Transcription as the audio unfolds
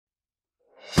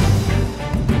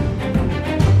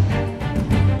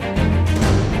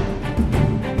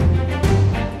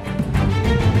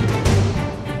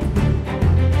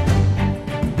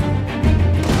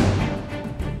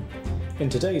In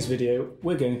today's video,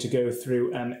 we're going to go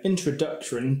through an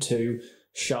introduction to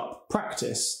sharp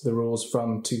practice, the rules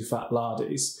from Too Fat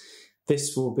Lardies.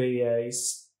 This will be a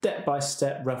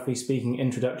step-by-step, roughly speaking,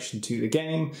 introduction to the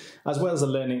game, as well as a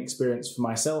learning experience for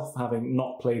myself, having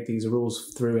not played these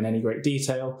rules through in any great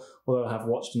detail, although I have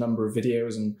watched a number of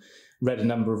videos and read a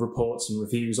number of reports and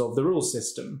reviews of the rules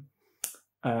system.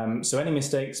 So any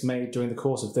mistakes made during the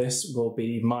course of this will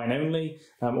be mine only,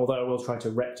 although I will try to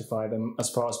rectify them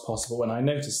as far as possible when I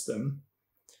notice them.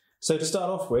 So to start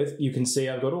off with, you can see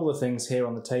I've got all the things here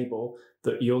on the table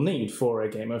that you'll need for a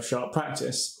game of sharp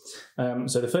practice.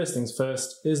 So the first things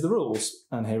first is the rules,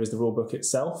 and here is the rulebook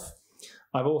itself.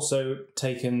 I've also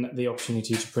taken the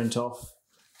opportunity to print off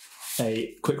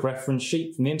a quick reference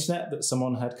sheet from the internet that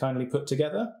someone had kindly put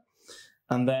together.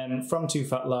 And then from Too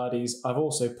Fat Lardies, I've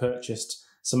also purchased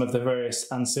some of the various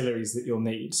ancillaries that you'll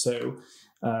need. So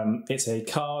it's a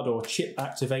card or chip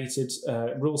activated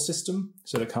rule system.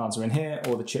 So the cards are in here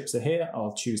or the chips are here.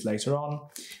 I'll choose later on.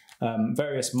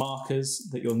 Various markers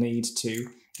that you'll need to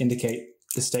indicate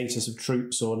the status of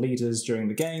troops or leaders during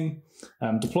the game.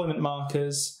 Deployment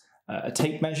markers, a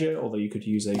tape measure, although you could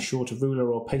use a shorter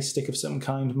ruler or paste stick of some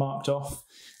kind marked off.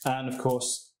 And of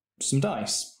course, some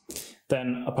dice.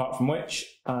 Then, apart from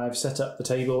which, I've set up the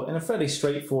table in a fairly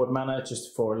straightforward manner,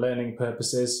 just for learning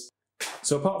purposes.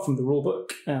 So apart from the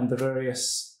rulebook and the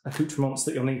various accoutrements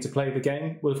that you'll need to play the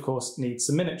game, we'll of course need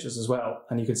some miniatures as well.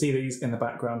 And you can see these in the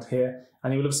background here,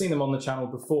 and you will have seen them on the channel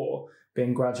before,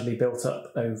 being gradually built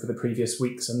up over the previous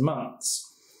weeks and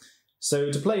months. So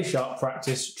to play sharp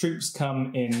practice, troops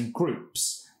come in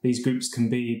groups. These groups can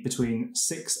be between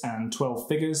 6 and 12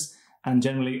 figures, and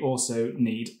generally also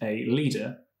need a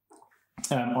leader.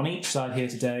 On each side here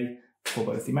today, for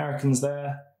both the Americans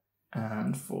there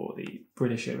and for the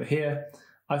British over here,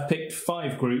 I've picked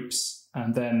 5 groups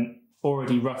and then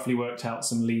already roughly worked out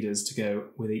some leaders to go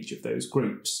with each of those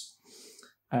groups.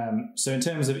 So in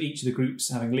terms of each of the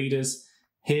groups having leaders,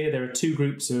 here there are 2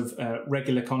 groups of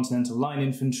regular Continental Line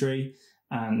Infantry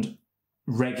and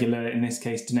regular, in this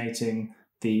case, denoting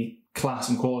the class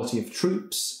and quality of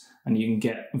troops, and you can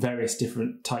get various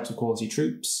different types of quality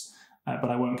troops. But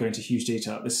I won't go into huge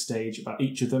detail at this stage about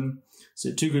each of them.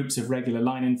 So 2 groups of regular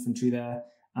line infantry there,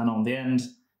 and on the end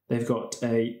they've got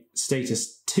a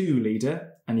status 2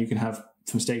 leader, and you can have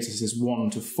from statuses 1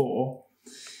 to 4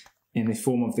 in the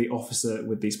form of the officer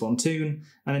with the spontoon,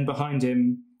 and then behind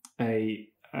him a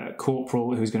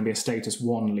corporal who's going to be a status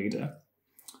 1 leader.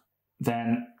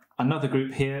 Then another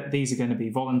group here, these are going to be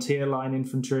volunteer line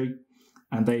infantry,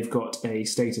 and they've got a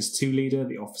status 2 leader,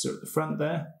 the officer at the front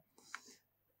there.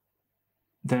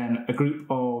 Then a group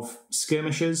of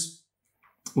skirmishers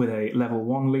with a level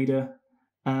 1 leader,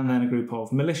 and then a group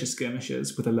of militia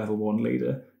skirmishers with a level 1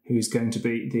 leader, who's going to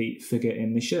be the figure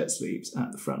in the shirt sleeves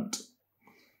at the front.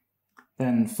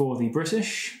 Then for the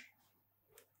British,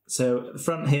 so at the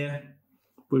front here,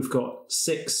 we've got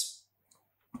 6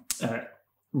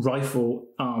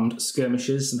 rifle-armed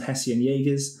skirmishers, some Hessian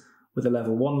Jaegers with a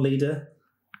level 1 leader,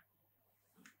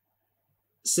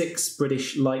 6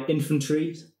 British light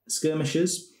infantry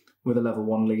skirmishers with a level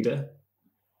 1 leader,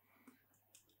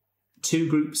 2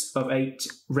 groups of 8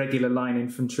 regular line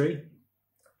infantry,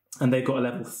 and they've got a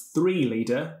level 3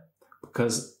 leader,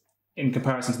 because in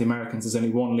comparison to the Americans there's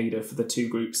only 1 leader for the 2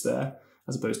 groups there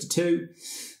as opposed to 2.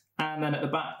 And then at the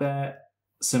back there,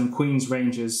 some Queen's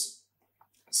Rangers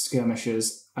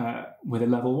skirmishers with a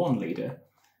level 1 leader.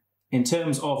 In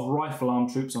terms of rifle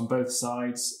armed troops on both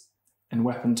sides and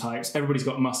weapon types, everybody's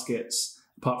got muskets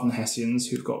apart from the Hessians,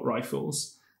 who've got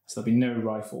rifles. So there'll be no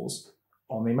rifles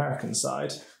on the American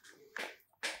side.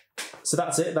 So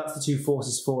that's it, that's the 2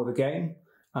 forces for the game.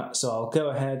 So I'll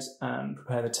go ahead and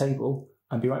prepare the table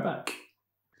and be right back.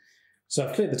 So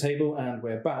I've cleared the table and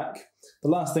we're back. The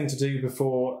last thing to do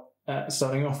before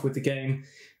starting off with the game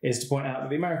is to point out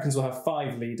that the Americans will have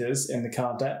 5 leaders in the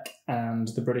card deck and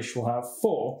the British will have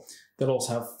 4. They'll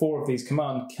also have 4 of these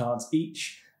command cards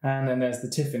each, and then there's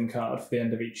the Tiffin card for the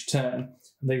end of each turn.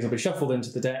 And these will be shuffled into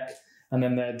the deck, and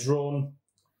then they're drawn,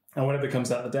 and whatever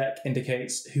comes out of the deck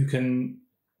indicates who can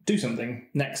do something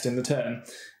next in the turn.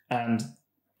 And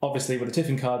obviously with the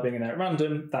Tiffin card being in there at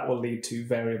random, that will lead to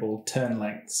variable turn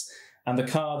lengths. And the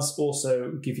cards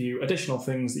also give you additional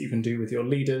things that you can do with your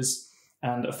leaders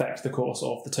and affect the course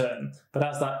of the turn. But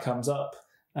as that comes up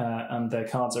and their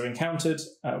cards are encountered,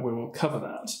 we will cover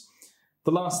that.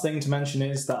 The last thing to mention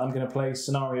is that I'm going to play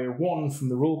scenario 1 from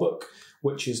the rulebook,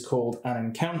 which is called an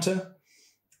encounter,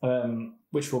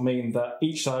 which will mean that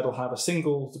each side will have a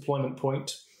single deployment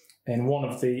point in one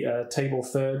of the table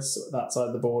thirds, that side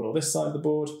of the board or this side of the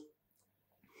board.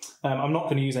 I'm not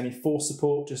going to use any force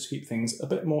support, just to keep things a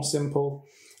bit more simple.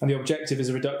 And the objective is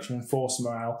a reduction in force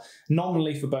morale.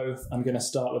 Nominally for both, I'm going to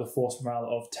start with a force morale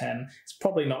of 10. It's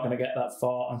probably not going to get that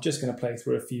far. I'm just going to play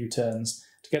through a few turns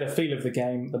to get a feel of the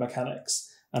game, the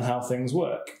mechanics, and how things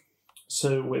work.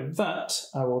 So with that,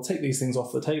 I will take these things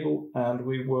off the table and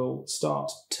we will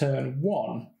start turn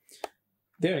 1.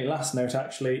 The only last note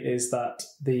actually is that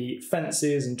the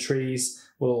fences and trees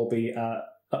will all be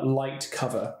at light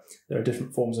cover. There are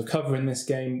different forms of cover in this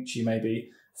game, which you may be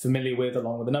familiar with,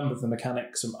 along with a number of the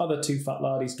mechanics from other Too Fat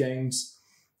Lardies games,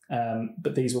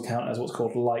 but these will count as what's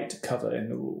called light cover in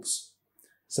the rules.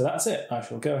 So that's it. I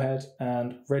shall go ahead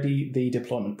and ready the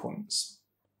deployment points.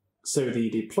 So the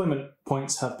deployment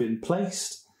points have been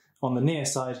placed. On the near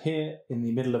side here, in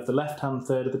the middle of the left-hand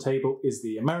third of the table, is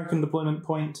the American deployment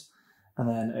point, and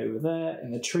then over there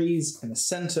in the trees, in the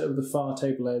centre of the far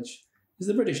table edge, is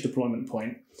the British deployment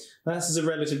point. Now, this is a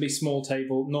relatively small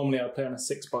table. Normally I would play on a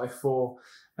 6x4,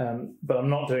 but I'm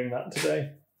not doing that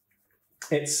today.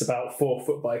 It's about 4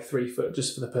 foot by 3 foot,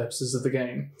 just for the purposes of the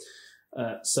game.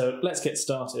 So let's get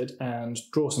started and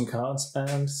draw some cards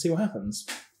and see what happens.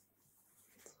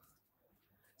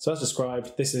 So as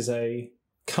described, this is a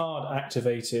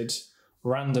card-activated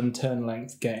random turn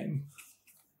length game.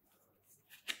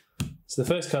 So the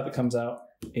first card that comes out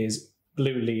is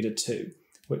Blue Leader 2,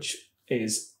 which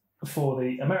is for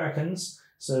the Americans.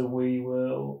 So we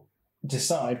will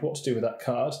decide what to do with that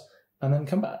card and then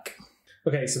come back.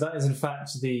 Okay, so that is in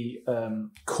fact the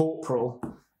corporal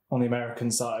on the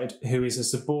American side, who is a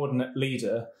subordinate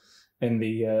leader in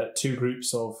the 2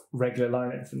 groups of regular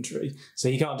line infantry. So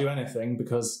he can't do anything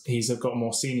because he's got a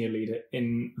more senior leader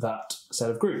in that set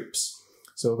of groups.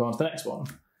 So we'll go on to the next one,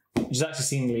 which is actually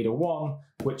Senior Leader 1,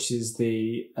 which is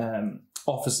the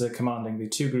officer commanding the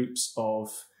 2 groups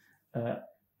of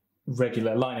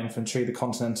regular line infantry, the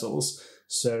Continentals.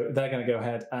 So they're going to go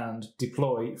ahead and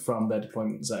deploy from their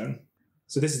deployment zone.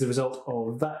 So this is the result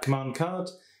of that command card.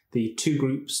 The 2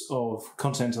 groups of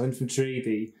Continental infantry,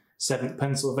 the 7th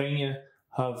Pennsylvania,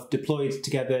 have deployed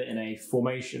together in a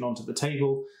formation onto the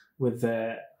table with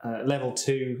their level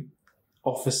 2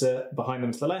 officer behind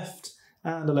them to the left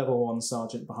and a level 1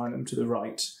 sergeant behind them to the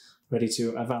right, ready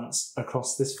to advance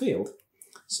across this field.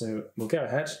 So we'll go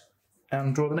ahead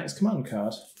and draw the next command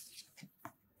card,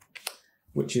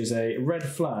 which is a red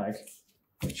flag,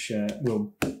 which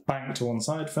we'll bank to one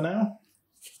side for now.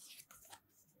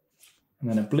 And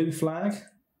then a blue flag,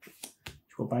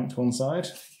 which we'll bank to one side.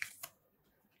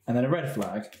 And then a red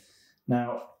flag.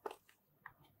 Now,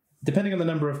 depending on the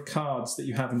number of cards that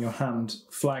you have in your hand,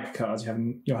 flag cards you have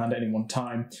in your hand at any one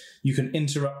time, you can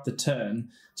interrupt the turn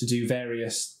to do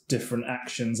various different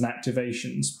actions and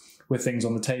activations with things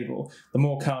on the table. The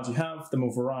more cards you have, the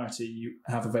more variety you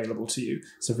have available to you.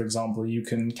 So for example, you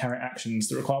can carry actions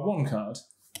that require 1 card,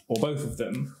 or both of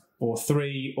them, or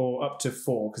 3, or up to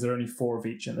 4, because there are only 4 of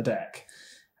each in the deck.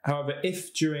 However,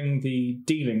 if during the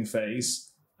dealing phase,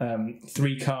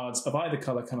 3 cards of either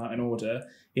colour come out in order,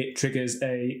 it triggers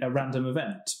a random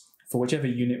event for whichever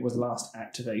unit was last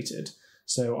activated.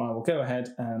 So I will go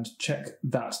ahead and check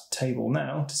that table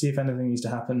now to see if anything needs to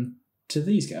happen to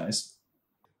these guys.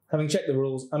 Having checked the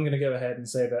rules, I'm going to go ahead and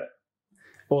say that,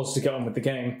 also to get on with the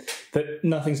game, that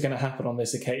nothing's going to happen on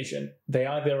this occasion. They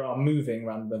either are moving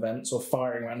random events or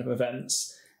firing random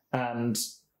events, and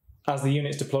as the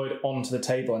unit's deployed onto the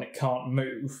table and it can't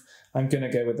move, I'm going to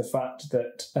go with the fact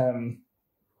that,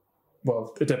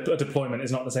 a deployment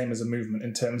is not the same as a movement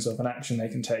in terms of an action they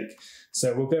can take.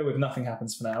 So we'll go with nothing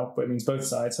happens for now, but it means both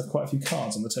sides have quite a few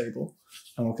cards on the table,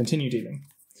 and we'll continue dealing.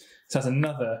 So that's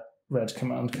another red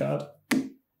command card.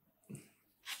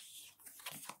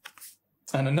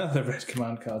 And another red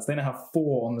command card. So they now have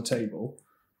 4 on the table.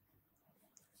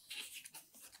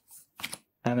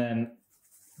 And then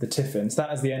the Tiffin. So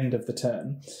that is the end of the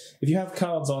turn. If you have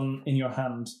cards in your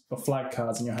hand, or flag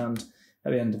cards in your hand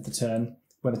at the end of the turn,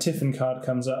 when the Tiffin card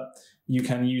comes up, you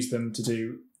can use them to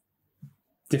do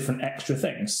different extra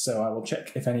things. So I will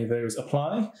check if any of those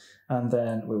apply, and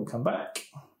then we will come back.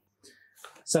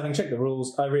 So having checked the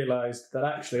rules, I realised that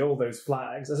actually all those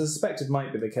flags, as I suspected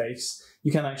might be the case,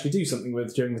 you can actually do something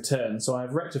with during the turn. So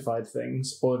I've rectified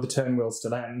things, or the turn will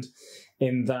still end,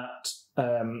 in that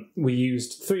we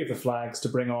used 3 of the flags to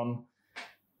bring on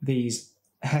these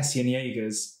Hessian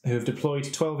Jaegers who have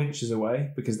deployed 12 inches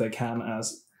away, because they can,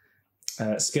 as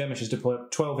skirmishers, deploy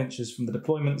 12 inches from the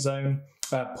deployment zone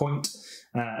point,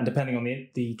 and depending on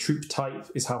the troop type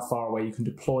is how far away you can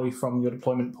deploy from your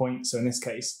deployment point. So in this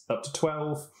case, up to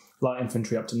 12, light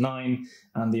infantry up to 9,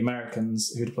 and the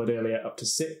Americans who deployed earlier up to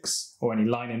 6, or any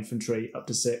line infantry up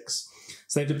to 6.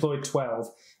 So they've deployed 12,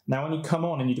 Now, when you come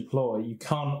on and you deploy, you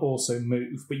can't also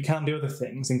move, but you can do other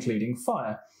things, including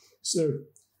fire. So,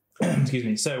 excuse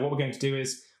me. So what we're going to do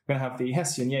is we're going to have the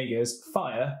Hessian Jaegers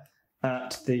fire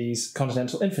at these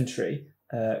Continental infantry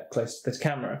close to this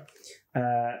camera.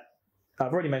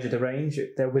 I've already measured the range.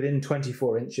 They're within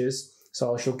 24 inches,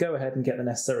 so I shall go ahead and get the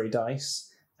necessary dice,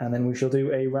 and then we shall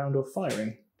do a round of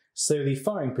firing. So the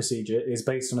firing procedure is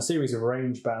based on a series of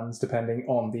range bands depending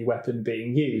on the weapon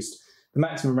being used. The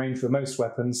maximum range for most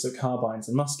weapons, so carbines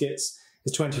and muskets,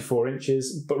 is 24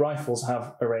 inches, but rifles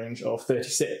have a range of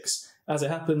 36. As it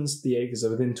happens, the Jaegers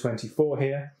are within 24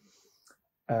 here,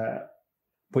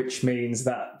 which means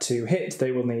that to hit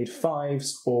they will need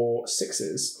 5s or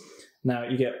 6s. Now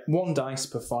you get 1 dice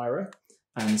per firer,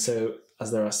 and so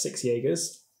as there are 6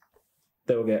 Jaegers,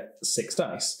 they will get 6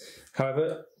 dice.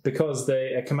 However, because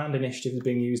a command initiative is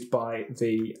being used by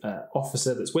the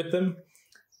officer that's with them,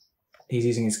 he's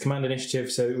using his command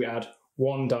initiative, so we add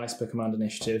 1 dice per command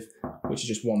initiative, which is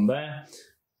just 1 there.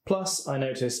 Plus, I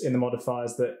notice in the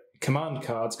modifiers that command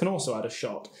cards can also add a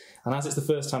shot, and as it's the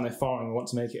first time they're firing, we want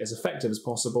to make it as effective as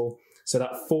possible. So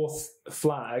that 4th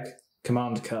flag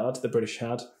command card the British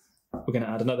had, we're going to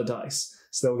add another dice.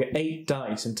 So they'll get 8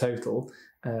 dice in total,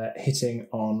 hitting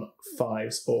on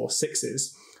 5s or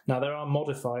 6s. Now there are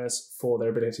modifiers for their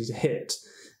ability to hit,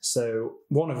 so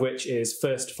one of which is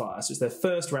first fire. So it's their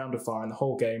first round of fire in the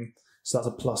whole game, so that's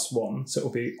a +1, so it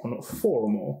will be on 4 or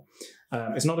more.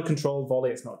 It's not a controlled volley,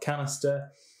 it's not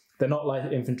canister, they're not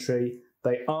light infantry,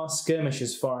 they are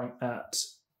skirmishers firing at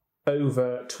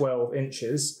over 12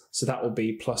 inches, so that will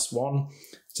be +1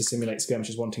 to simulate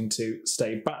skirmishers wanting to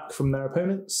stay back from their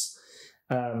opponents.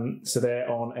 So they're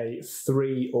on a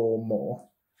 3 or more.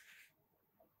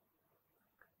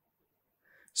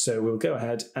 So we'll go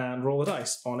ahead and roll the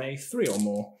dice on a 3 or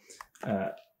more,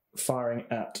 firing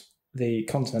at the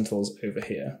Continentals over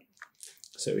here.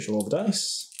 So we shall roll the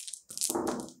dice.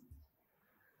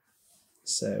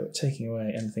 So taking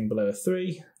away anything below a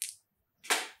 3.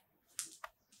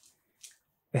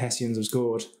 The Hessians have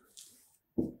scored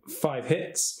 5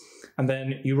 hits, and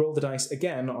then you roll the dice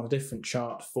again on a different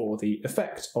chart for the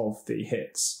effect of the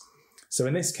hits. So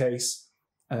in this case,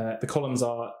 the columns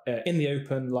are in the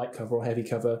open, light cover or heavy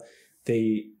cover.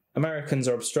 The Americans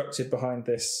are obstructed behind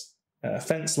this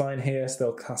fence line here, so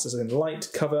they'll class as in light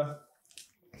cover.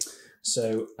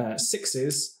 So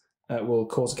 6s will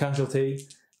cause a casualty,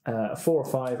 4 or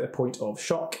 5 a point of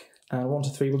shock, and 1 to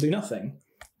 3 will do nothing.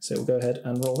 So we'll go ahead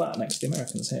and roll that next to the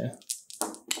Americans here.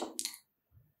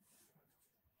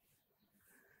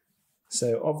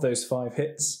 So of those 5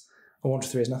 hits, a 1 to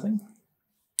 3 is nothing.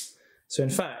 So in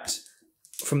fact,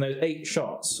 from those 8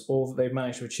 shots, all that they've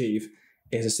managed to achieve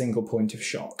is a single point of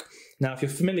shock. Now, if you're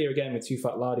familiar again with Too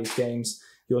Fat Lardy's games,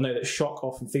 you'll know that shock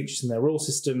often features in their rule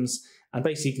systems, and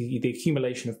basically the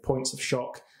accumulation of points of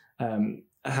shock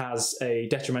has a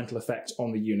detrimental effect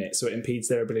on the unit. So it impedes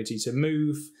their ability to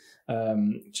move,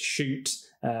 to shoot,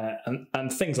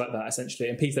 and things like that, essentially.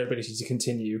 It impedes their ability to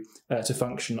continue to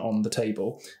function on the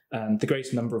table. And the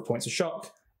greater number of points of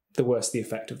shock, the worse the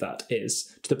effect of that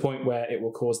is, to the point where it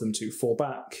will cause them to fall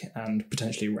back and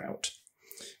potentially rout.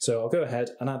 So I'll go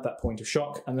ahead and add that point of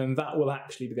shock, and then that will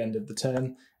actually be the end of the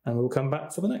turn, and we'll come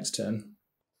back for the next turn.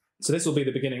 So this will be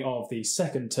the beginning of the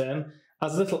second turn.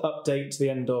 As a little update to the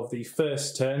end of the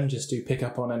first turn, just to pick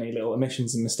up on any little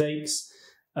omissions and mistakes,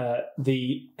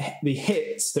 the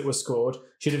hits that were scored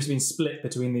should have been split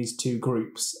between these 2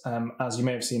 groups, as you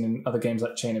may have seen in other games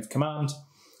like Chain of Command.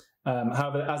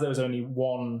 However, as there was only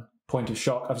 1 point of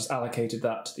shock, I've just allocated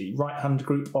that to the right-hand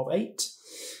group of 8.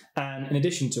 And in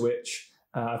addition to which,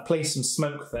 I've placed some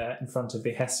smoke there in front of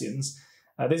the Hessians.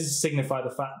 This is to signify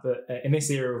the fact that in this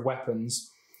era of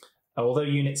weapons, although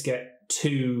units get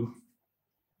 2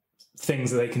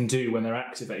 things that they can do when they're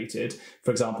activated,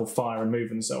 for example, fire and move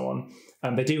and so on,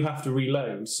 they do have to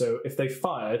reload. So if they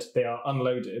fired, they are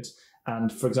unloaded.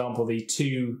 And for example, the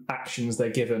 2 actions they're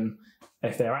given,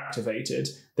 if they're activated,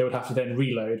 they would have to then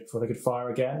reload before they could fire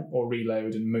again, or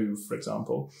reload and move, for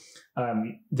example.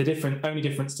 The only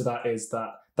difference to that is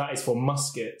that is for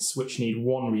muskets, which need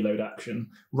 1 reload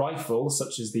action. Rifles,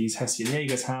 such as these Hessian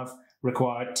Jaegers have,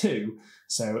 require 2.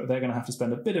 So they're going to have to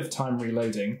spend a bit of time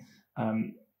reloading,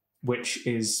 which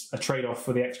is a trade-off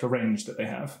for the extra range that they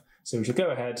have. So we should go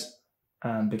ahead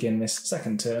and begin this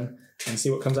second turn and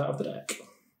see what comes out of the deck.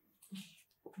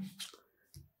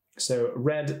 So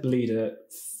Red Leader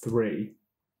 3.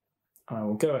 I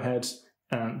will go ahead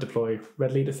and deploy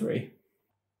Red Leader 3.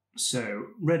 So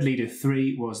Red Leader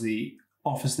 3 was the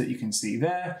officer that you can see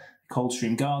there,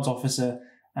 Coldstream Guards officer,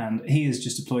 and he has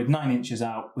just deployed 9 inches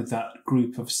out with that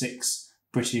group of 6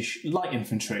 British light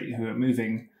infantry who are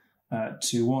moving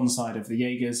to one side of the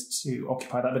Jaegers to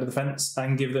occupy that bit of the fence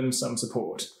and give them some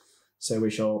support. So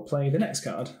we shall play the next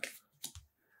card.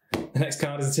 The next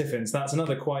card is a Tiffin, so that's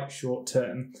another quite short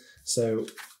turn. So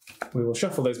we will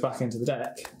shuffle those back into the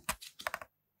deck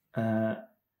and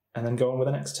then go on with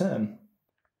the next turn.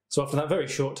 So after that very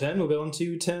short turn, we'll go on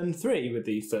to turn 3 with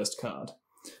the first card.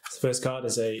 So the first card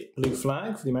is a blue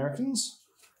flag for the Americans,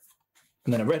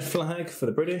 and then a red flag for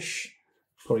the British.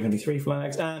 Probably going to be 3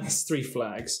 flags, and it's 3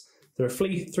 flags. There are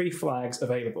 3 flags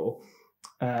available,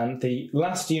 and the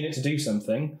last unit to do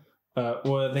something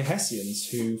were the Hessians,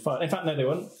 who fired. In fact, no, they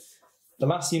weren't. The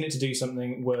last unit to do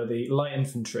something were the light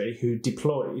infantry, who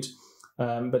deployed,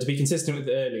 but to be consistent with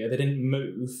earlier, they didn't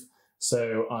move,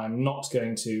 so I'm not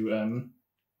going to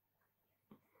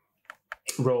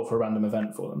roll for a random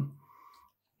event for them.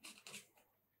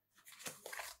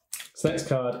 So the next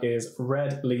card is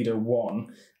Red Leader 1,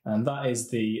 and that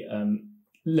is the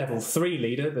level 3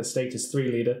 leader, the status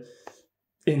 3 leader,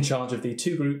 in charge of the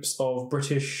 2 groups of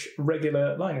British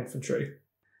regular line infantry.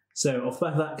 So off the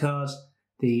back of that card,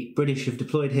 the British have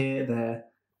deployed here. They're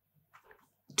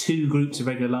 2 groups of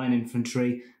regular line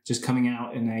infantry just coming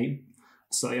out in a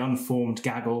slightly unformed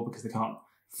gaggle because they can't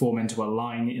form into a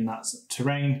line in that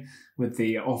terrain, with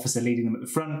the officer leading them at the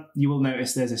front. You will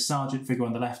notice there's a sergeant figure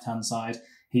on the left-hand side.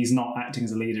 He's not acting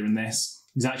as a leader in this.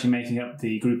 He's actually making up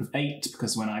the group of 8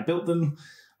 because when I built them,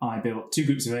 I built 2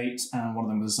 groups of 8 and one of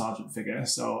them was a sergeant figure,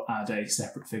 so I'll add a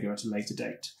separate figure at a later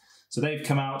date. So they've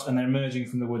come out and they're emerging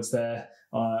from the woods there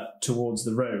towards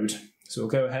the road. So we'll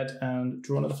go ahead and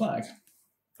draw another flag.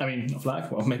 I mean, not a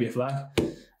flag, well, maybe a flag.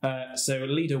 So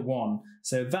Leader 1.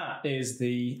 So that is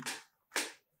the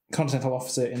Continental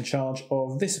officer in charge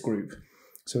of this group.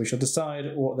 So we shall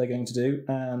decide what they're going to do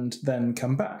and then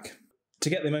come back. To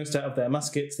get the most out of their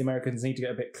muskets, the Americans need to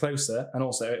get a bit closer, and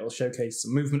also it'll showcase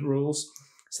some movement rules.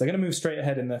 So they're going to move straight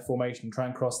ahead in their formation and try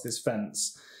and cross this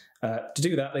fence. To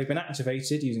do that, they've been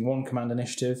activated using 1 command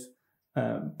initiative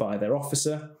by their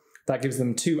officer. That gives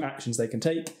them 2 actions they can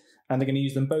take, and they're going to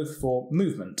use them both for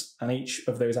movement, and each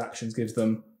of those actions gives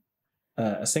them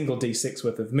a single d6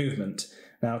 worth of movement.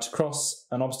 Now, to cross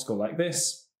an obstacle like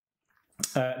this,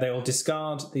 they'll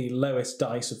discard the lowest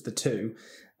dice of the 2,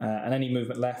 and any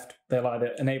movement left, they'll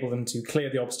either enable them to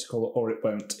clear the obstacle or it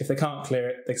won't. If they can't clear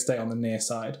it, they stay on the near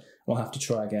side. We'll have to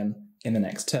try again in the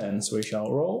next turn. So we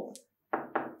shall roll.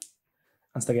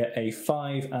 And so they get a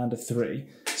 5 and a 3.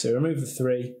 So remove the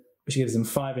 3, which gives them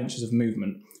 5 inches of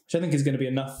movement, which I think is going to be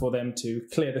enough for them to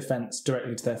clear the fence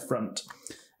directly to their front.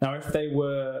 Now, if they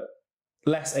were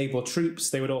less able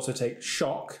troops, they would also take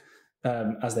shock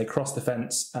as they cross the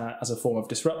fence as a form of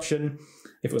disruption,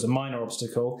 if it was a minor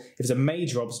obstacle. If it's a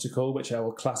major obstacle, which I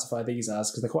will classify these as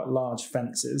because they're quite large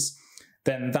fences,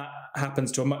 then that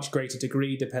happens to a much greater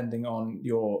degree depending on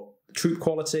your troop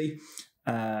quality,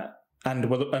 and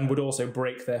would also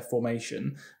break their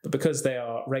formation. But because they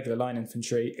are regular line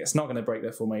infantry, it's not going to break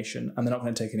their formation and they're not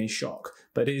going to take any shock,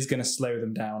 but it is going to slow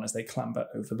them down as they clamber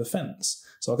over the fence.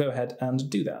 So I'll go ahead and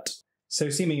do that. So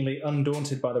seemingly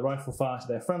undaunted by the rifle fire to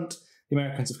their front, the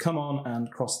Americans have come on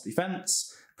and crossed the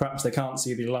fence. Perhaps they can't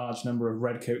see the large number of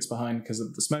redcoats behind because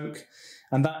of the smoke.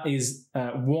 And that is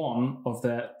one of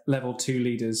their level 2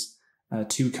 leaders'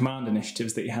 2 command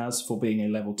initiatives that he has for being a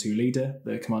level 2 leader.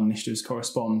 The command initiatives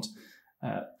correspond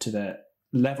to their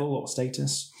level or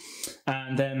status.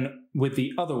 And then with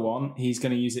the other one, he's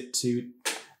going to use it to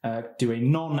do a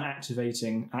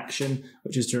non-activating action,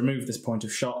 which is to remove this point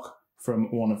of shock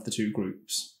from one of the 2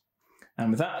 groups.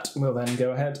 And with that, we'll then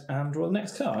go ahead and draw the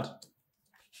next card,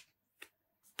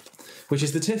 which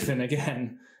is the Tiffin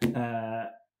again.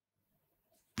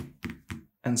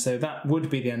 And so that would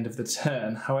be the end of the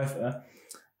turn. However,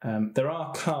 there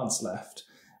are cards left.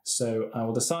 So I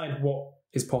will decide what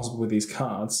is possible with these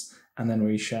cards, and then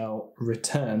we shall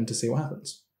return to see what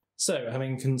happens. So,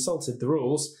 having consulted the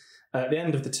rules, at the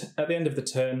end of the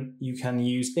turn, you can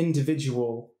use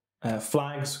individual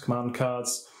flags, command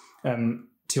cards,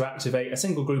 to activate a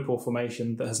single group or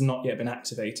formation that has not yet been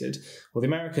activated. Well, the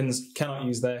Americans cannot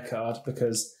use their card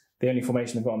because the only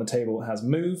formation they've got on the table has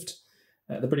moved.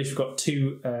 The British have got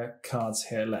 2 cards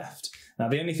here left. Now,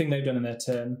 the only thing they've done in their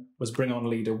turn was bring on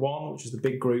Leader 1, which is the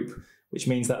big group, which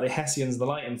means that the Hessians, the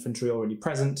light infantry already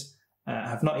present,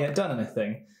 have not yet done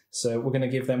anything. So we're going to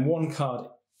give them 1 card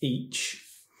each.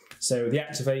 So the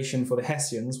activation for the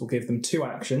Hessians will give them 2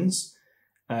 actions.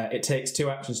 It takes 2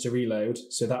 actions to reload,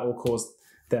 so that will cause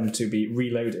them to be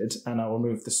reloaded, and I'll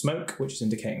remove the smoke, which is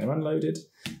indicating they're unloaded.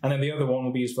 And then the other one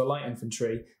will be used for light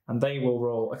infantry, and they will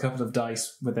roll a couple of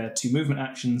dice with their 2 movement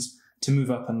actions to move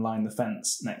up and line the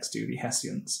fence next to the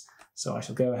Hessians. So I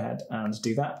shall go ahead and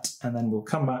do that, and then we'll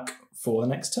come back for the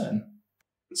next turn.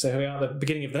 So here we are at the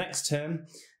beginning of the next turn,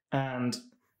 and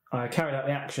I carried out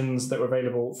the actions that were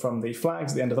available from the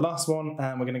flags at the end of the last one,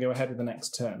 and we're going to go ahead with the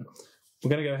next turn. We're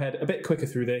going to go ahead a bit quicker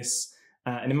through this,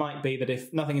 and it might be that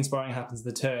if nothing inspiring happens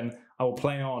the turn, I will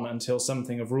play on until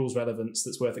something of rules relevance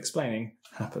that's worth explaining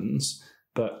happens.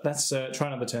 But let's try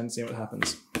another turn and see what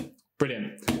happens.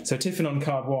 Brilliant. So Tiffin on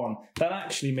card 1. That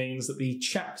actually means that the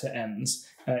chapter ends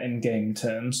in game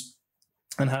terms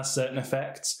and has certain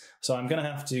effects. So I'm going to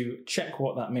have to check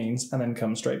what that means and then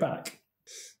come straight back.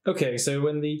 Okay, so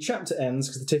when the chapter ends,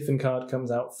 because the Tiffin card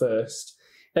comes out first,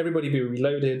 everybody would be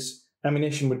reloaded,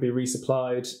 ammunition would be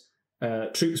resupplied,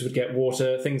 troops would get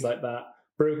water, things like that.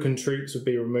 Broken troops would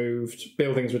be removed,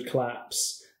 buildings would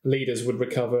collapse, leaders would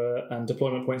recover, and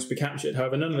deployment points would be captured.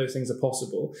 However, none of those things are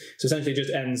possible. So essentially it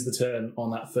just ends the turn on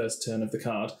that first turn of the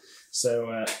card.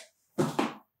 So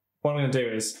what I'm going to do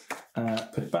is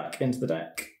put it back into the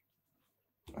deck,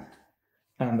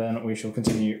 and then we shall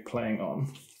continue playing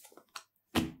on.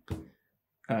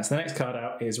 So the next card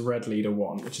out is Red Leader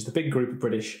 1, which is the big group of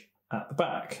British at the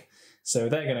back. So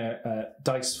they're going to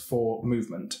dice for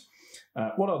movement.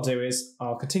 What I'll do is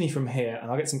I'll continue from here and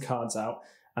I'll get some cards out,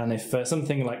 and if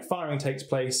something like firing takes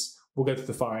place, we'll go through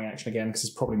the firing action again because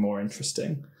it's probably more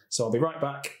interesting. So I'll be right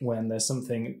back when there's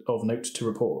something of note to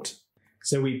report.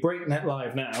 So we break net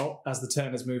live now as the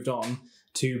turn has moved on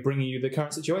to bring you the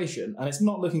current situation, and it's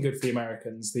not looking good for the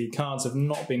Americans. The cards have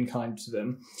not been kind to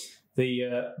them.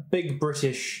 The big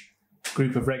British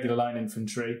group of regular line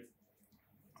infantry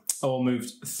all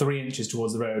moved 3 inches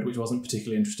towards the road, which wasn't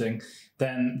particularly interesting.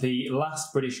 Then the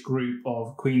last British group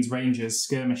of Queen's Rangers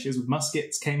skirmishers with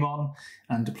muskets came on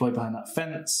and deployed behind that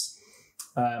fence.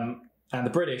 And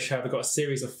the British, however, got a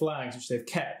series of flags which they've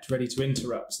kept ready to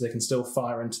interrupt so they can still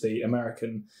fire into the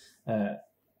American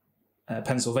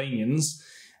Pennsylvanians.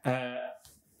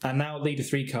 And now Leader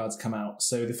 3 cards come out.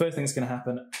 So the first thing that's going to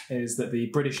happen is that the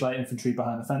British light infantry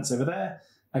behind the fence over there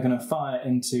are going to fire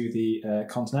into the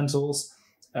Continentals.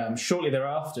 Shortly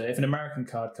thereafter, if an American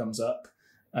card comes up,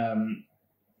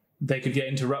 they could get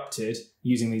interrupted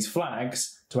using these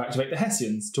flags to activate the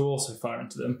Hessians to also fire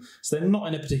into them. So they're not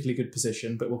in a particularly good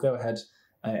position, but we'll go ahead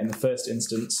in the first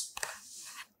instance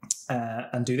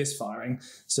and do this firing.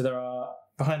 So there are,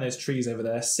 behind those trees over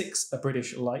there, 6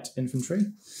 British light infantry.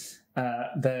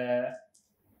 They're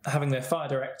having their fire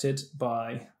directed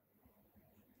by...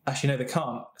 Actually, no, they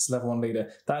can't. It's level 1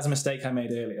 leader. That is a mistake I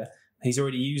made earlier. He's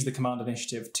already used the command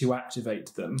initiative to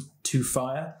activate them to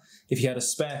fire. If he had a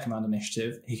spare command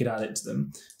initiative, he could add it to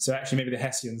them. So actually, maybe the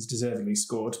Hessians deservedly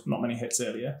scored not many hits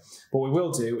earlier. What we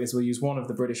will do is we'll use one of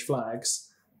the British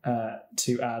flags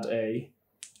to add a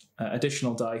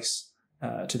additional dice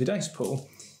to the dice pool.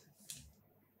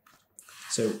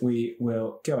 So we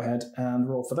will go ahead and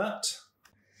roll for that.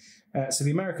 So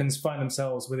the Americans find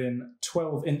themselves within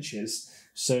 12 inches.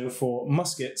 So for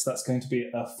muskets, that's going to be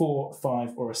a 4,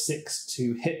 5, or a 6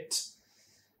 to hit.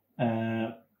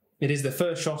 It is the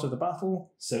first shot of the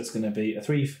battle, so it's going to be a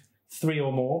 3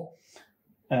 or more.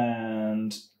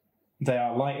 And they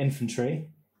are light infantry,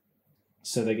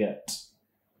 so they get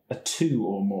a 2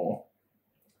 or more.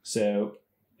 So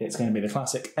it's going to be the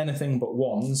classic anything but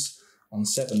 1s on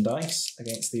 7 dice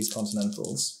against these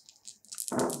Continentals.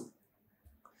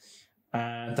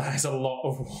 And that is a lot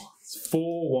of 1s.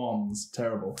 4 1s,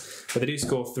 terrible. But they do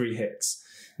score 3 hits.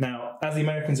 Now, as the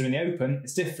Americans are in the open,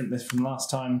 it's different this from last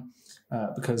time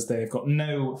because they've got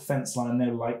no fence line,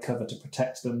 no light cover to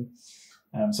protect them.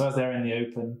 So as they're in the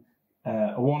open,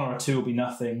 a 1 or a 2 will be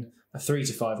nothing, a 3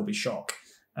 to 5 will be shock,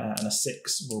 and a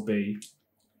 6 will be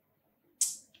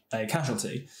a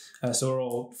casualty.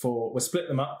 So we'll split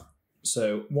them up.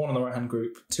 So 1 on the right-hand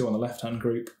group, 2 on the left-hand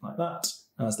group, like that.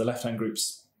 And as the left-hand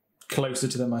group's closer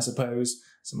to them, I suppose,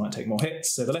 so it might take more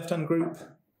hits. So the left-hand group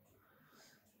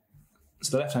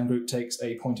takes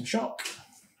a point of shock,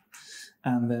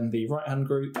 and then the right-hand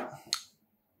group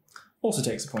also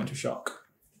takes a point of shock.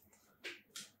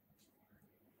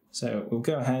 So we'll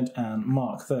go ahead and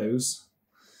mark those.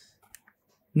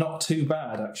 Not too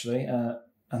bad, actually,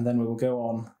 and then we will go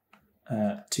on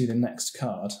to the next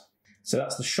card. So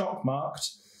that's the shock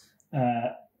marked,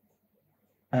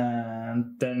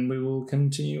 and then we will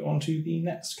continue on to the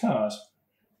next card.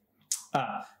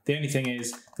 The only thing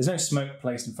is, there's no smoke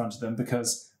placed in front of them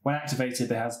because when activated,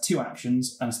 they have 2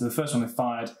 actions, and so the first one they've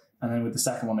fired, and then with the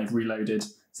second one they've reloaded,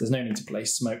 so there's no need to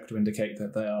place smoke to indicate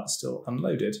that they are still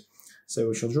unloaded. So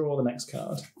we shall draw the next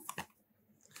card,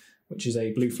 which is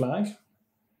a blue flag,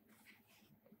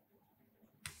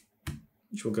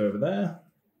 which will go over there.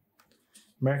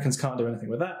 Americans can't do anything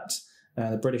with that.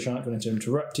 The British aren't going to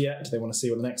interrupt yet. They want to see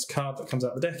what the next card that comes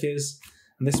out the deck is.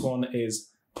 And this one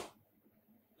is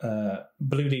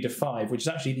Blue Leader 5, which is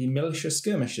actually the Militia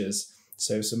Skirmishers.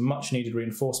 So some much needed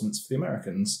reinforcements for the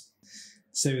Americans.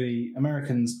 So the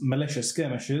Americans' Militia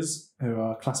Skirmishers, who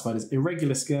are classified as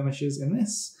irregular skirmishers in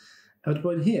this, are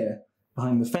deployed here,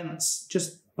 behind the fence,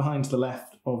 just behind to the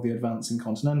left of the advancing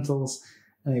Continentals,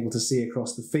 and able to see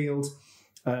across the field.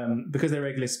 Because they're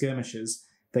regular skirmishers,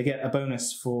 they get a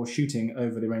bonus for shooting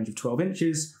over the range of 12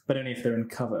 inches, but only if they're in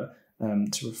cover,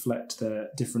 to reflect their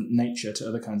different nature to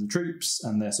other kinds of troops,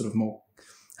 and they're sort of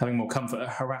having more comfort at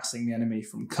harassing the enemy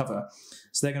from cover.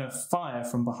 So they're going to fire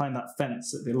from behind that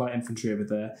fence at the light infantry over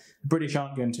there. The British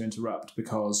aren't going to interrupt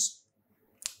because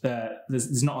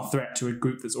there's not a threat to a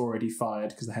group that's already fired,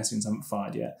 because the Hessians haven't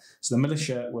fired yet. So the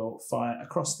militia will fire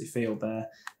across the field there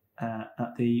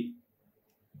at the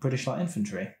British light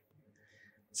infantry.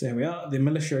 So here we are, the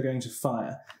militia are going to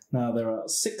fire. Now there are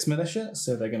 6 militia,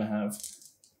 so they're going to have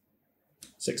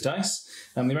 6 dice.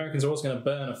 And the Americans are also going to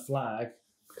burn a flag,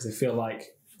 because they feel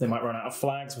like they might run out of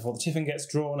flags before the Tiffin gets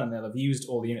drawn, and they'll have used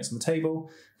all the units on the table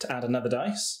to add another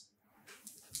dice.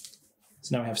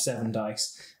 So now we have 7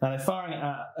 dice. Now they're firing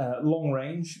at long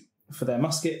range for their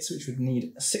muskets, which would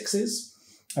need 6s.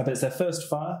 But it's their first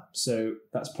fire, so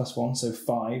that's +1, so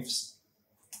 5s.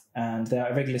 And they are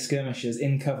irregular skirmishers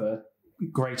in cover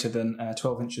greater than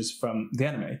 12 inches from the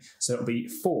enemy, so it'll be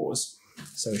 4s.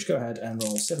 So we should go ahead and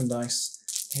roll 7 dice,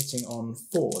 hitting on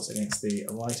 4s against the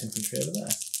light infantry over there.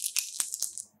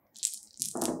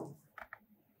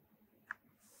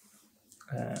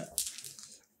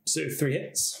 So 3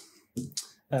 hits.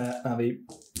 Now the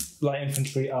light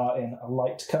infantry are in a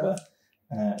light cover,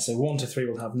 so 1 to 3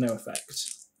 will have no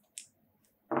effect.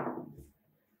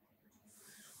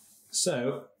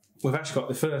 So we've actually got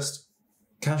the first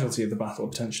casualty of the battle,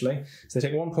 potentially. So they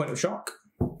take 1 point of shock,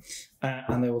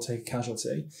 and they will take a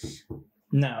casualty.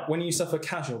 Now, when you suffer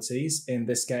casualties in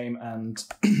this game, and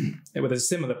there's a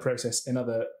similar process in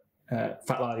other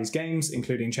Fat Lardies games,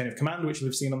 including Chain of Command, which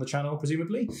we've seen on the channel,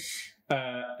 presumably,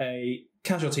 a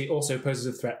casualty also poses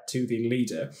a threat to the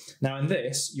leader. Now, in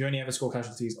this, you only ever score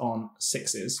casualties on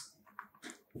 6s.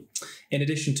 In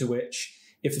addition to which,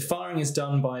 if the firing is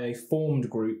done by a formed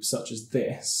group such as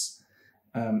this,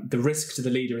 the risk to the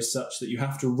leader is such that you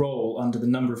have to roll under the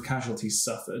number of casualties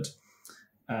suffered,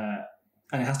 and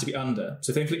it has to be under.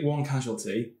 So if they inflict 1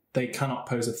 casualty, they cannot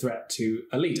pose a threat to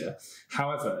a leader.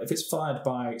 However, if it's fired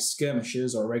by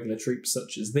skirmishers or regular troops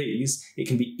such as these, it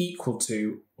can be equal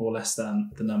to or less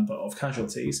than the number of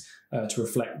casualties to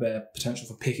reflect their potential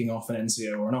for picking off an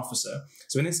NCO or an officer.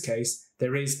 So in this case,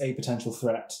 there is a potential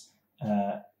threat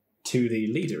to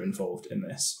the leader involved in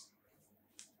this.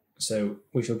 So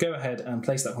we shall go ahead and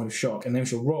place that point of shock, and then we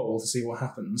shall roll to see what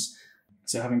happens.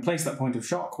 So having placed that point of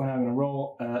shock, we're now going to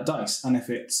roll dice, and if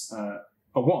it's a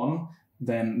 1,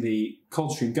 then the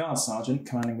Coldstream Guard Sergeant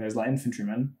commanding those light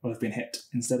infantrymen will have been hit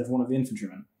instead of one of the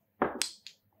infantrymen.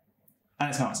 And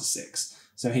it's now a 6.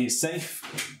 So he is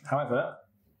safe. However,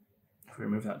 if we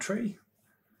remove that tree,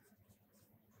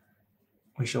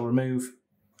 we shall remove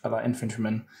a light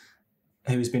infantryman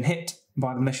who has been hit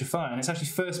by the militia fire. And it's actually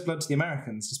first blood to the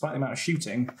Americans, despite the amount of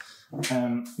shooting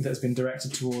that has been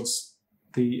directed towards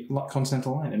the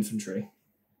Continental Light Infantry.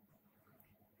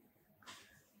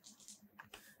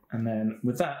 And then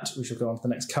with that, we shall go on to the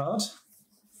next card.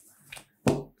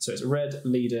 So it's Red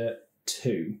Leader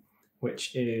 2,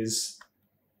 which is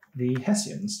the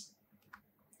Hessians.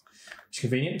 Which is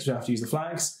convenient because we have to use the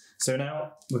flags. So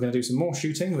now we're going to do some more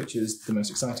shooting, which is the most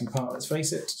exciting part, let's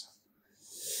face it.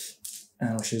 And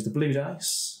I'll choose the blue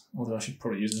dice, although I should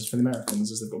probably use this for the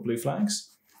Americans as they've got blue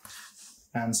flags.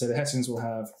 And so the Hessians will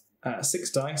have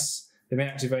 6 dice. They've been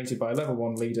activated by a level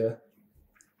 1 leader.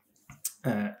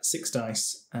 6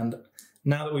 dice, and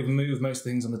now that we've moved most of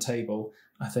the things on the table,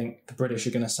 I think the British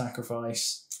are going to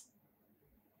sacrifice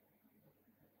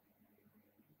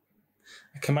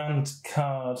a command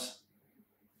card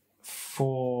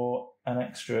for an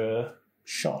extra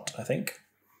shot, I think.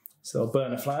 So they'll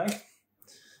burn a flag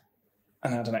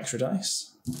and add an extra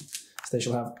dice. So they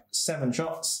shall have 7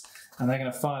 shots, and they're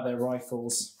going to fire their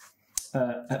rifles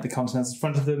at the Continentals in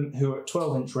front of them, who are at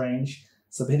 12-inch range.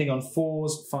 So they're hitting on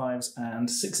 4s, 5s, and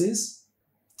 6s.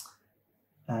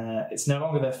 It's no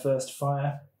longer their first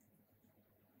fire,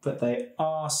 but they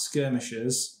are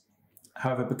skirmishers.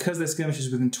 However, because they're skirmishers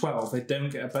within 12, they don't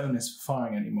get a bonus for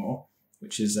firing anymore,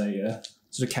 which is a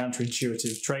sort of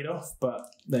counterintuitive trade-off,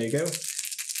 but there you go.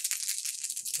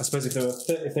 I suppose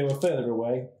if they were further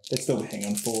away, they'd still be hitting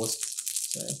on 4s.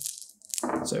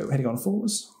 So hitting on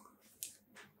 4s.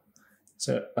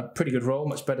 So a pretty good roll,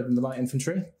 much better than the light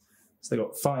infantry. So they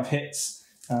got 5 hits,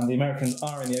 and the Americans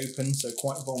are in the open, so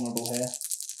quite vulnerable here.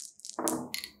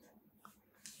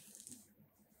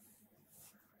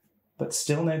 But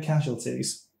still no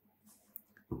casualties.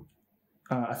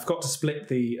 I forgot to split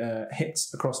the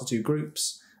hits across the 2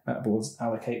 groups, but we'll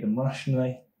allocate them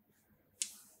rationally.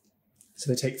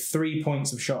 So they take 3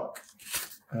 points of shock,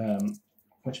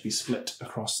 which will be split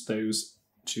across those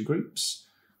 2 groups.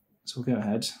 So we'll go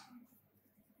ahead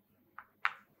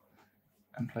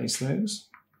and place those.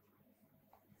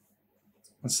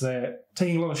 And so they're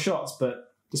taking a lot of shots, but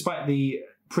despite the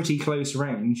pretty close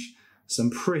range, some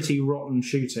pretty rotten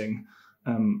shooting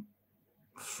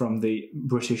from the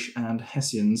British and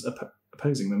Hessians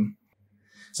opposing them.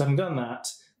 So having done that,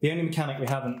 the only mechanic we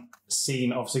haven't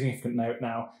seen of significant note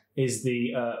now is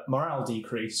the morale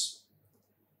decrease,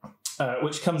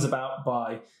 which comes about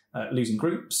by losing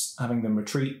groups, having them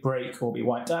retreat, break, or be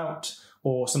wiped out,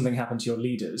 or something happen to your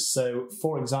leaders. So,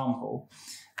 for example,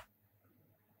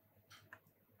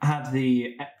 had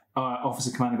the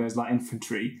officer commanding those light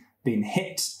infantry been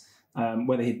hit,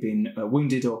 whether he'd been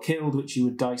wounded or killed, which you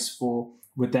would dice for,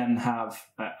 would then have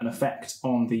an effect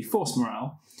on the force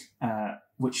morale,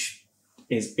 which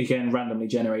is again randomly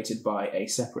generated by a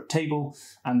separate table,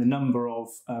 and the number of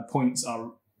points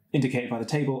are indicated by the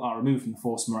table are removed from the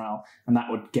force morale, and that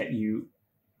would get you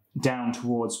down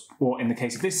towards, or in the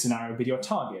case of this scenario, would be your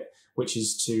target, which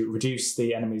is to reduce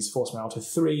the enemy's force morale to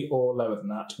 3 or lower than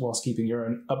that, whilst keeping your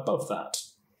own above that.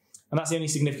 And that's the only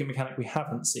significant mechanic we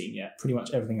haven't seen yet. Pretty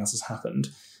much everything else has happened.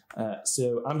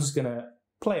 So I'm just going to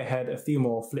play ahead a few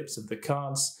more flips of the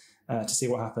cards to see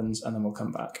what happens, and then we'll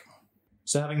come back.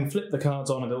 So having flipped the cards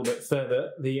on a little bit further,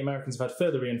 the Americans have had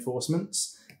further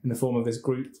reinforcements in the form of this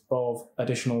group of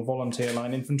additional volunteer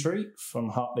line infantry from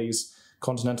Hartley's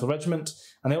Continental Regiment,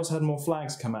 and they also had more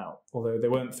flags come out, although they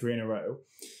weren't 3 in a row.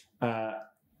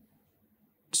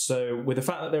 So with the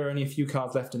fact that there are only a few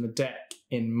cards left in the deck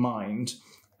in mind,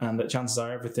 and that chances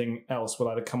are everything else will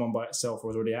either come on by itself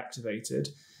or is already activated,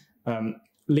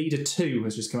 Leader 2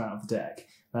 has just come out of the deck.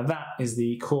 Now that is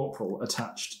the corporal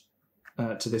attached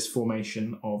to this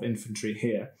formation of infantry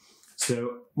here.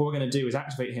 So what we're going to do is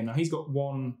activate him. Now he's got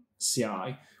 1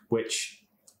 CI, which,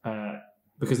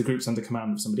 because the group's under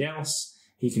command of somebody else,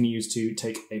 he can use to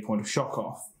take a point of shock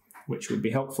off, which would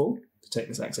be helpful to take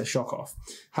this excess shock off.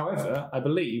 However, I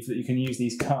believe that you can use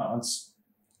these cards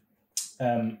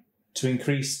to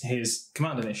increase his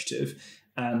command initiative,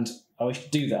 and I wish to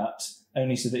do that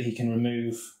only so that he can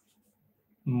remove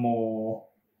more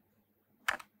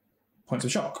points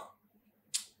of shock.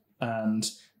 And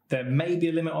there may be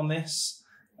a limit on this,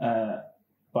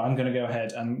 but I'm going to go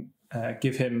ahead and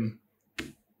give him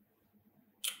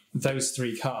those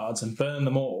 3 cards and burn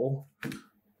them all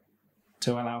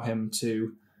to allow him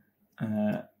to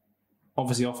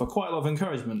obviously offer quite a lot of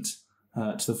encouragement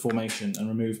to the formation and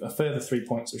remove a further 3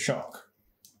 points of shock,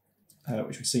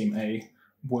 which would seem a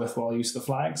worthwhile use of the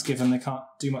flags, given they can't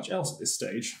do much else at this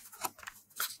stage.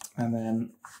 And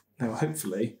then they will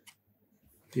hopefully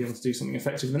be able to do something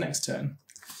effective the next turn.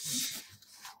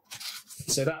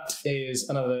 So that is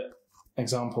another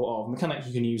example of mechanic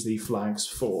you can use the flags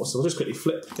for. So we'll just quickly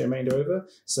flip the remainder over.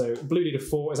 So blue leader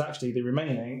 4 is actually the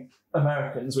remaining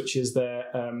Americans, which is their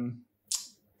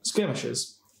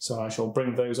skirmishers. So I shall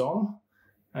bring those on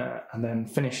and then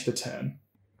finish the turn.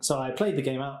 So I played the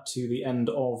game out to the end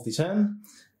of the turn.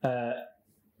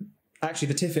 Actually,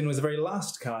 the Tiffin was the very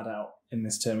last card out in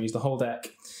this turn. We used the whole deck.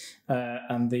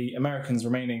 And the Americans'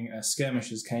 remaining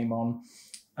skirmishers came on.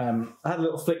 I had a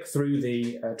little flick through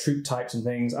the troop types and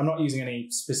things. I'm not using any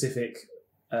specific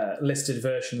listed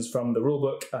versions from the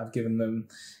rulebook. I've given them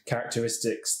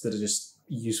characteristics that are just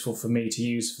useful for me to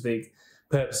use for the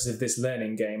purposes of this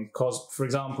learning game. Because, for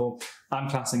example, I'm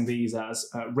classing these as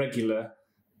regular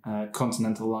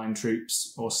continental line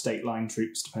troops or state line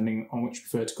troops, depending on which you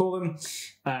prefer to call them.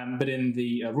 But in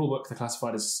the rulebook, they're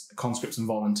classified as conscripts and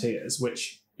volunteers,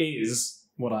 which is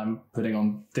what I'm putting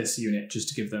on this unit, just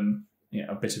to give them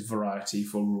a bit of variety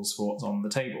for rules for what's on the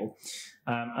table.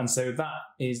 And so that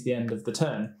is the end of the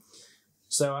turn.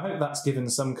 So I hope that's given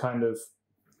some kind of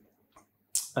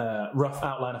rough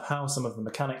outline of how some of the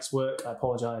mechanics work. I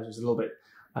apologise, it was a little bit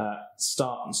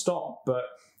start and stop, but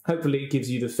hopefully it gives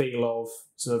you the feel of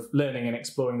sort of learning and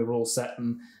exploring the rule set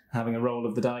and having a roll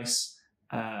of the dice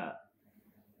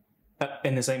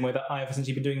in the same way that I've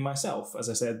essentially been doing myself. As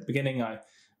I said at the beginning, I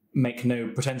make no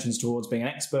pretensions towards being an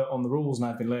expert on the rules, and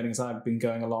I've been learning as I've been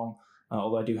going along,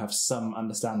 although I do have some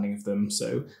understanding of them,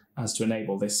 so as to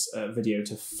enable this video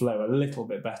to flow a little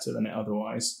bit better than it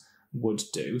otherwise would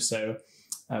do. So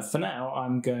for now,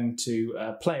 I'm going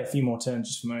to play a few more turns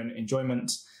just for my own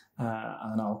enjoyment,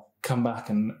 and then I'll come back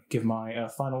and give my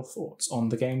final thoughts on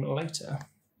the game later.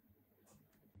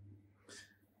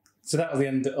 So that was the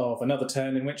end of another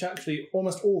turn in which actually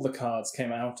almost all the cards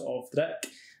came out of the deck,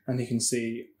 and you can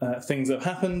see things that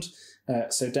have happened.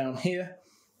 So down here,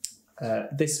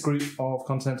 this group of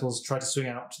Continentals tried to swing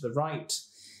out to the right.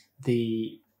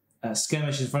 The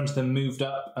skirmishers in front of them moved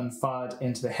up and fired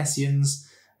into the Hessians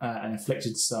and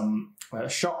inflicted some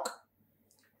shock.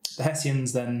 The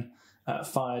Hessians then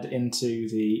fired into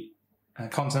the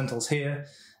Continentals here,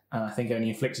 and I think only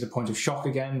inflicted a point of shock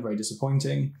again, very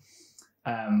disappointing.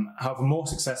 However, more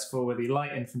successful were the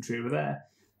light infantry over there,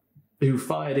 who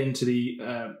fired into the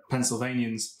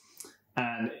Pennsylvanians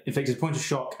and inflicted a point of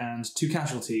shock and 2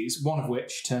 casualties, one of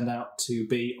which turned out to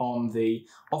be on the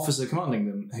officer commanding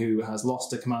them, who has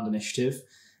lost a command initiative.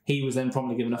 He was then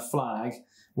promptly given a flag,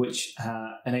 which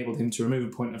enabled him to remove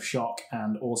a point of shock,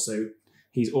 and also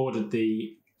he's ordered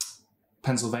the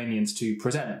Pennsylvanians to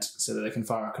present so that they can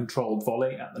fire a controlled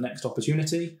volley at the next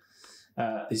opportunity.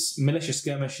 These militia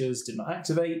skirmishers did not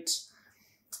activate.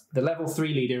 The level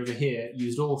 3 leader over here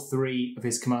used all 3 of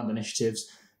his command initiatives,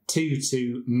 2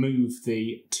 to move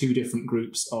the 2 different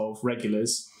groups of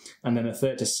regulars, and then a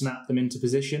 3rd to snap them into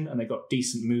position, and they got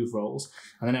decent move rolls,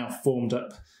 and they're now formed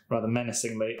up rather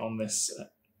menacingly on this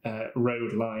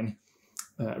road line,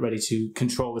 ready to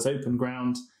control this open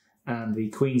ground, and the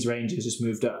Queen's Rangers just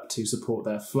moved up to support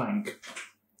their flank.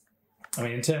 I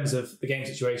mean, in terms of the game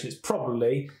situation, it's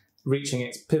probably reaching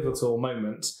its pivotal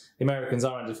moment. The Americans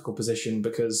are in a difficult position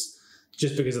because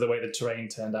of the way the terrain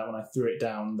turned out when I threw it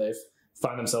down. They've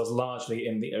found themselves largely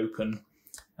in the open.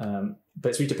 But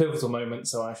it's reached a pivotal moment,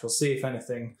 so I shall see if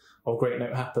anything of great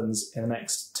note happens in the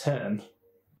next turn.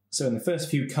 So in the first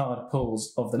few card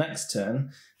pulls of the next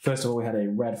turn, first of all we had a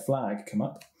red flag come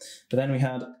up, but then we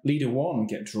had Leader 1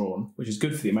 get drawn, which is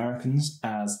good for the Americans,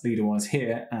 as Leader 1 is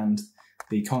here and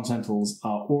the Continentals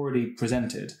are already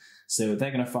presented. So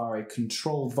they're going to fire a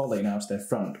controlled volley now to their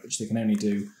front, which they can only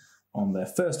do on their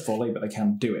first volley, but they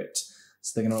can do it.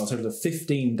 So they're going to roll a total of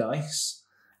 15 dice,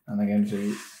 and they're going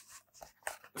to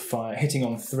fire, hitting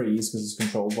on 3s because it's a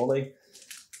controlled volley,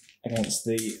 against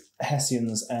the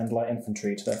Hessians and light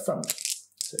infantry to their front.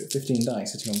 So 15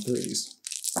 dice hitting on 3s.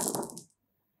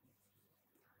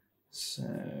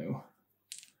 So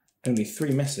only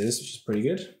 3 misses, which is pretty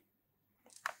good.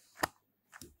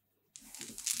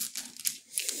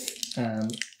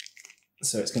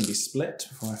 So it's going to be split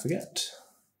before I forget.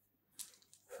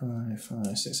 5,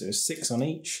 5, 6, so 6 on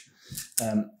each.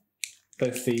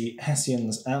 Both the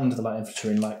Hessians and the light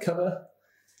infantry are in light cover.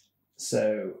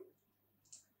 So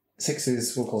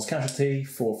 6s will cause casualty,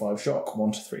 4, 5 shock,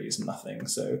 1 to 3 is nothing.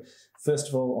 So first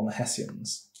of all on the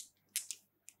Hessians.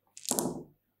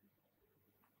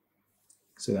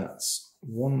 So that's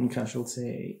 1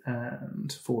 casualty and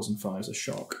 4s and 5s are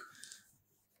shock.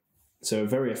 So a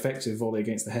very effective volley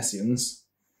against the Hessians.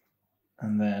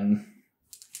 And then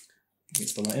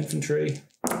against the light infantry.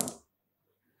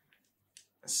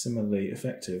 Similarly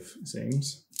effective, it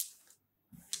seems.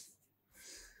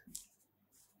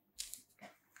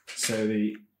 So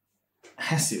the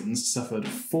Hessians suffered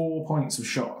 4 points of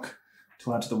shock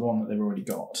to add to the 1 that they've already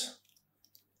got,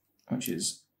 which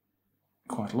is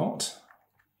quite a lot.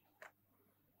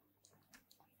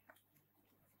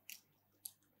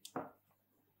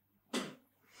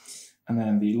 And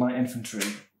then the light infantry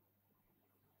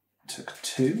took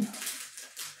 2.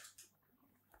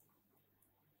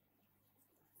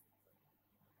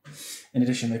 In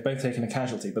addition, they've both taken a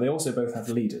casualty, but they also both have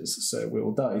leaders, so we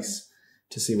will dice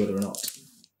to see whether or not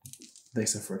they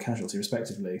suffer a casualty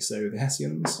respectively. So the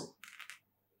Hessians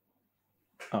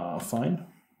are fine,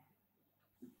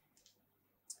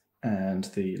 and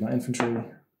the light infantry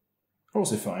are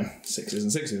also fine, 6s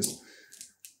and 6s.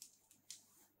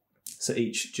 So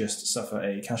each just suffer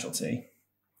a casualty.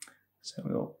 So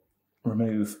we'll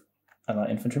remove a light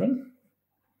infantryman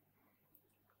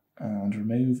and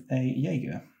remove a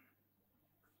Jaeger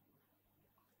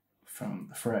from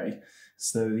the fray.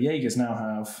 So the Jaegers now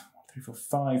have 3, 4,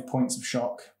 5 points of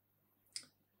shock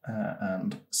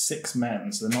and 6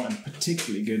 men, so they're not in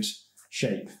particularly good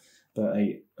shape, but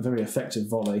a very effective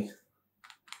volley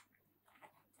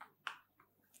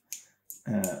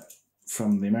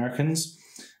from the Americans,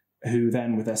 who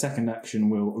then with their second action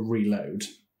will reload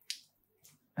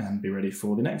and be ready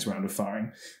for the next round of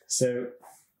firing. So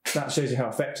that shows you how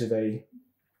effective a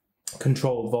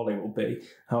controlled volley will be.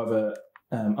 However,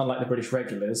 unlike the British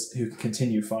regulars, who can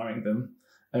continue firing them,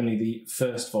 only the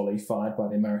first volley fired by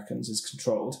the Americans is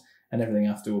controlled, and everything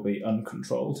after will be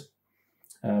uncontrolled,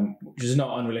 which is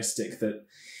not unrealistic that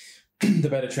the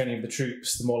better training of the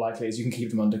troops, the more likely it is you can keep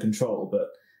them under control, but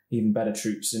even better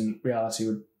troops in reality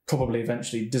would probably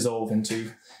eventually dissolve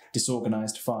into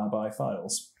disorganised fire-by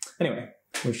files. Anyway,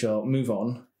 we shall move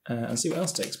on and see what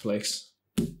else takes place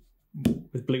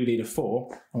with blue leader 4,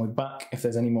 and we're back if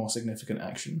there's any more significant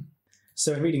action.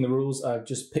 So in reading the rules, I've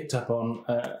just picked up on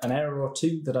an error or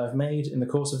two that I've made in the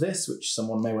course of this, which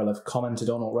someone may well have commented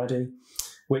on already,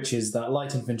 which is that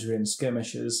light infantry and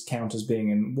skirmishers count as being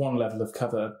in one level of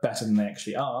cover better than they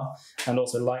actually are, and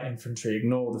also light infantry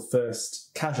ignore the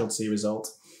first casualty result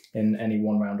in any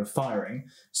one round of firing.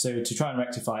 So to try and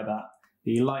rectify that,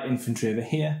 the light infantry over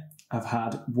here have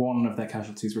had one of their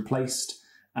casualties replaced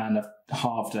and have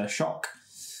halved their shock.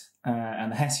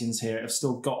 And the Hessians here have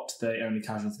still got the only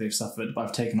casualty they've suffered, but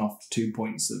I've taken off 2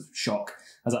 points of shock,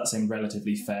 as that seemed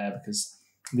relatively fair because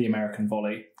the American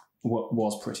volley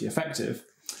was pretty effective.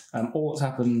 All that's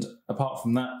happened apart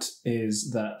from that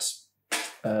is that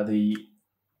the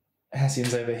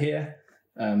Hessians over here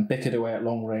bickered away at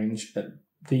long range at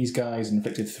these guys and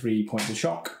inflicted 3 points of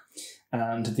shock,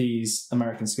 and these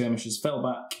American skirmishers fell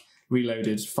back,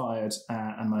 reloaded, fired,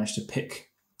 and managed to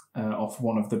pick off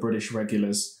one of the British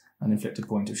regulars and inflict a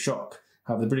point of shock.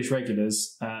 However, the British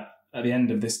regulars, at the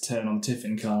end of this turn on the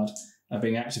Tiffin card, are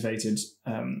being activated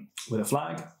with a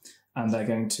flag, and they're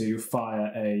going to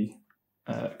fire a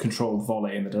controlled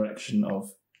volley in the direction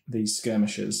of these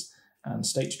skirmishers and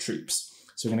state troops.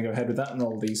 So we're going to go ahead with that and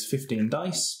roll these 15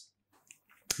 dice.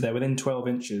 They're within 12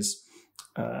 inches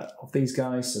of these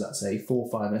guys, so that's a 4,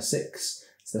 5, and a 6.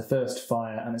 It's their first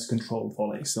fire, and it's controlled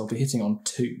volley, so they'll be hitting on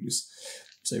 2s.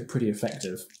 So pretty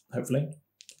effective, hopefully.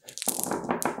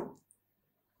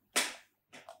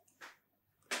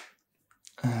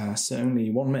 So only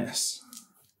one miss.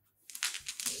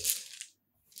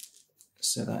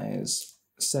 So that is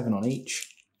 7 on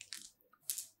each.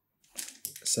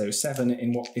 So 7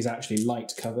 in what is actually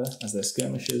light cover, as they're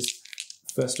skirmishers,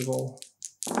 first of all.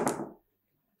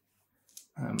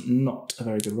 Not a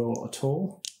very good roll at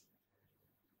all.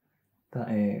 That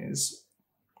is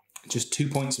just 2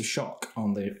 points of shock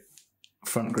on the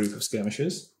front group of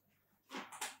skirmishers.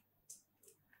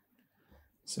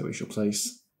 So we shall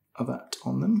place that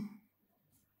on them.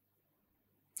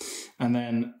 And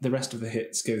then the rest of the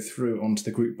hits go through onto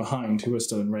the group behind who are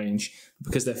still in range.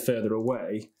 Because they're further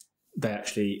away, they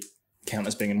actually count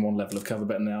as being in one level of cover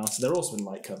better than they are. So they're also in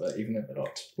light cover, even if they're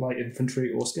not light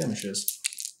infantry or skirmishers.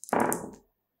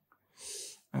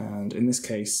 And in this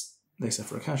case, they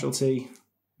suffer a casualty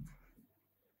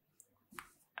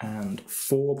and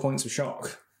 4 points of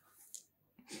shock,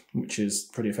 which is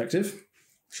pretty effective.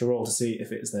 Shall roll to see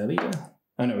if it's their leader.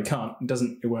 Oh no, we can't.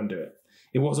 It won't do it.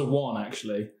 It was a 1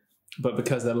 actually, but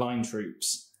because they're line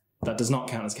troops, that does not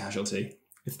count as casualty.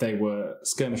 If they were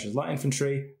skirmishers light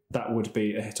infantry, that would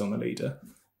be a hit on the leader,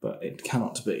 but it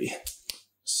cannot be.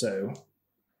 So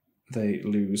they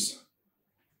lose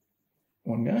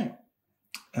 1 guy,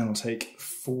 and will take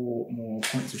 4 more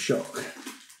points of shock,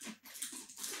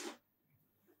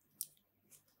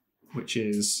 which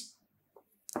is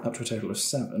up to a total of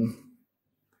 7.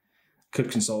 Could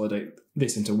consolidate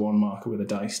this into 1 marker with a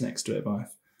dice next to it, but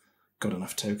I've got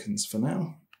enough tokens for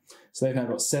now. So they've now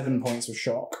got 7 points of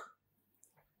shock,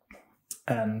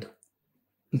 and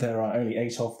there are only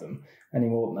 8 of them. Any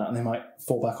more than that, and they might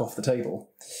fall back off the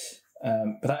table.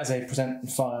 But that is a present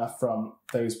fire from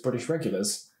those British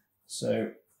regulars.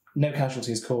 So no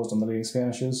casualties caused on the leading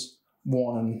skirmishers,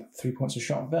 1 and 3 points of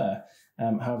shock there.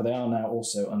 However, they are now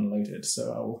also unloaded,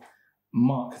 so I will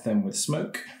mark them with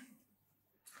smoke.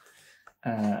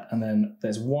 And then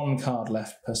there's 1 card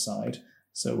left per side,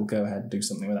 so we'll go ahead and do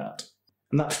something with that.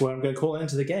 And that's where I'm going to call it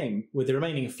into the game. With the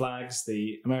remaining flags,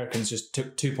 the Americans just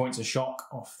took 2 points of shock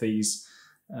off these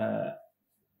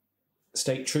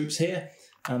state troops here,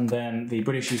 and then the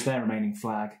British used their remaining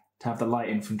flag to have the light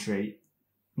infantry,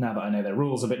 now that I know their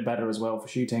rules a bit better as well for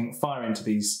shooting, fire into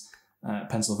these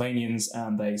Pennsylvanians,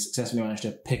 and they successfully managed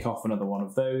to pick off another one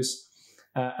of those.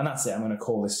 And that's it. I'm going to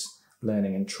call this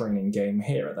learning and training game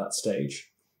here at that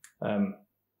stage. I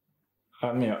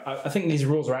think these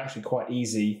rules are actually quite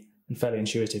easy and fairly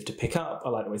intuitive to pick up. I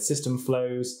like the way the system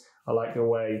flows. I like the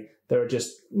way there are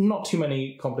just not too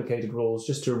many complicated rules,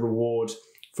 just to reward,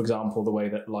 for example, the way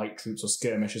that light troops or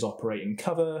skirmishers operate in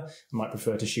cover. I might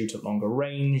prefer to shoot at longer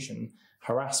range and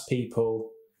harass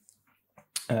people.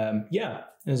 Yeah,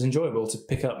 it was enjoyable to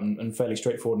pick up and fairly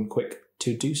straightforward and quick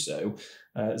to do so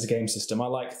as a game system. I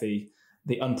like the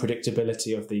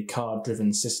unpredictability of the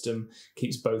card-driven system,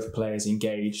 keeps both players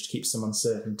engaged, keeps some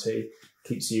uncertainty,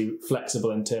 keeps you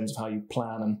flexible in terms of how you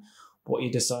plan and what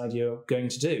you decide you're going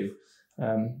to do.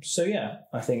 So yeah,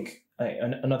 I think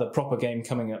another proper game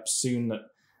coming up soon that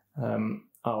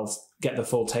I'll get the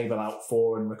full table out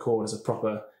for and record as a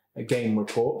proper game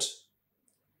report.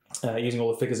 using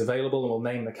all the figures available, and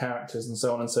we'll name the characters and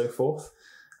so on and so forth.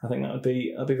 I think that'd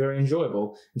be very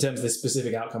enjoyable. In terms of the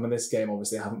specific outcome in this game,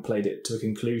 obviously I haven't played it to a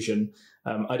conclusion.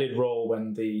 I did roll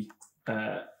when the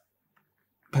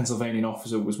Pennsylvanian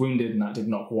officer was wounded, and that did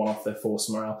knock one off their force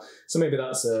morale. So maybe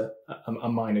that's a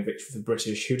minor victory for the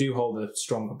British, who do hold a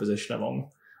stronger position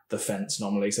along the fence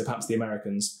normally. So perhaps the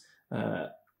Americans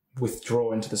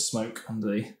withdraw into the smoke under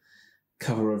the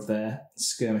cover of their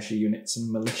skirmisher units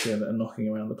and militia that are knocking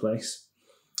around the place.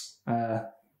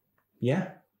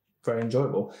 Yeah, very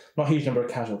enjoyable. Not a huge number of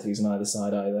casualties on either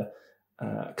side either.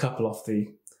 A couple off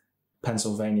the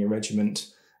Pennsylvania regiment,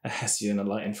 a Hessian, a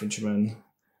light infantryman,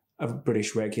 a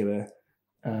British regular,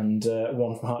 and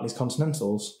one from Hartley's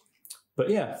Continentals. But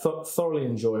yeah, thoroughly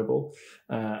enjoyable.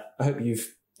 I hope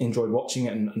you've enjoyed watching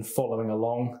it and following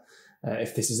along.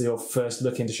 If this is your first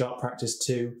look into Sharp Practice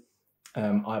 2,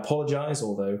 I apologise,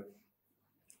 although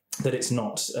that it's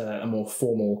not a more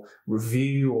formal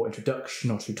review or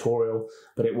introduction or tutorial,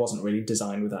 but it wasn't really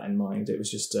designed with that in mind. It was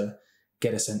just to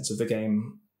get a sense of the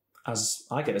game as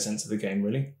I get a sense of the game,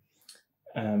 really.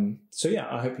 So yeah,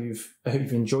 I hope you've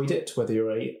enjoyed it, whether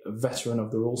you're a veteran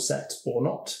of the rule set or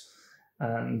not.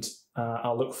 And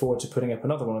I'll look forward to putting up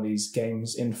another one of these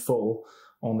games in full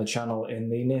on the channel in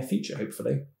the near future,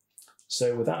 hopefully.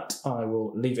 So with that, I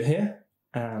will leave it here,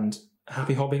 and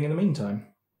happy hobbying in the meantime.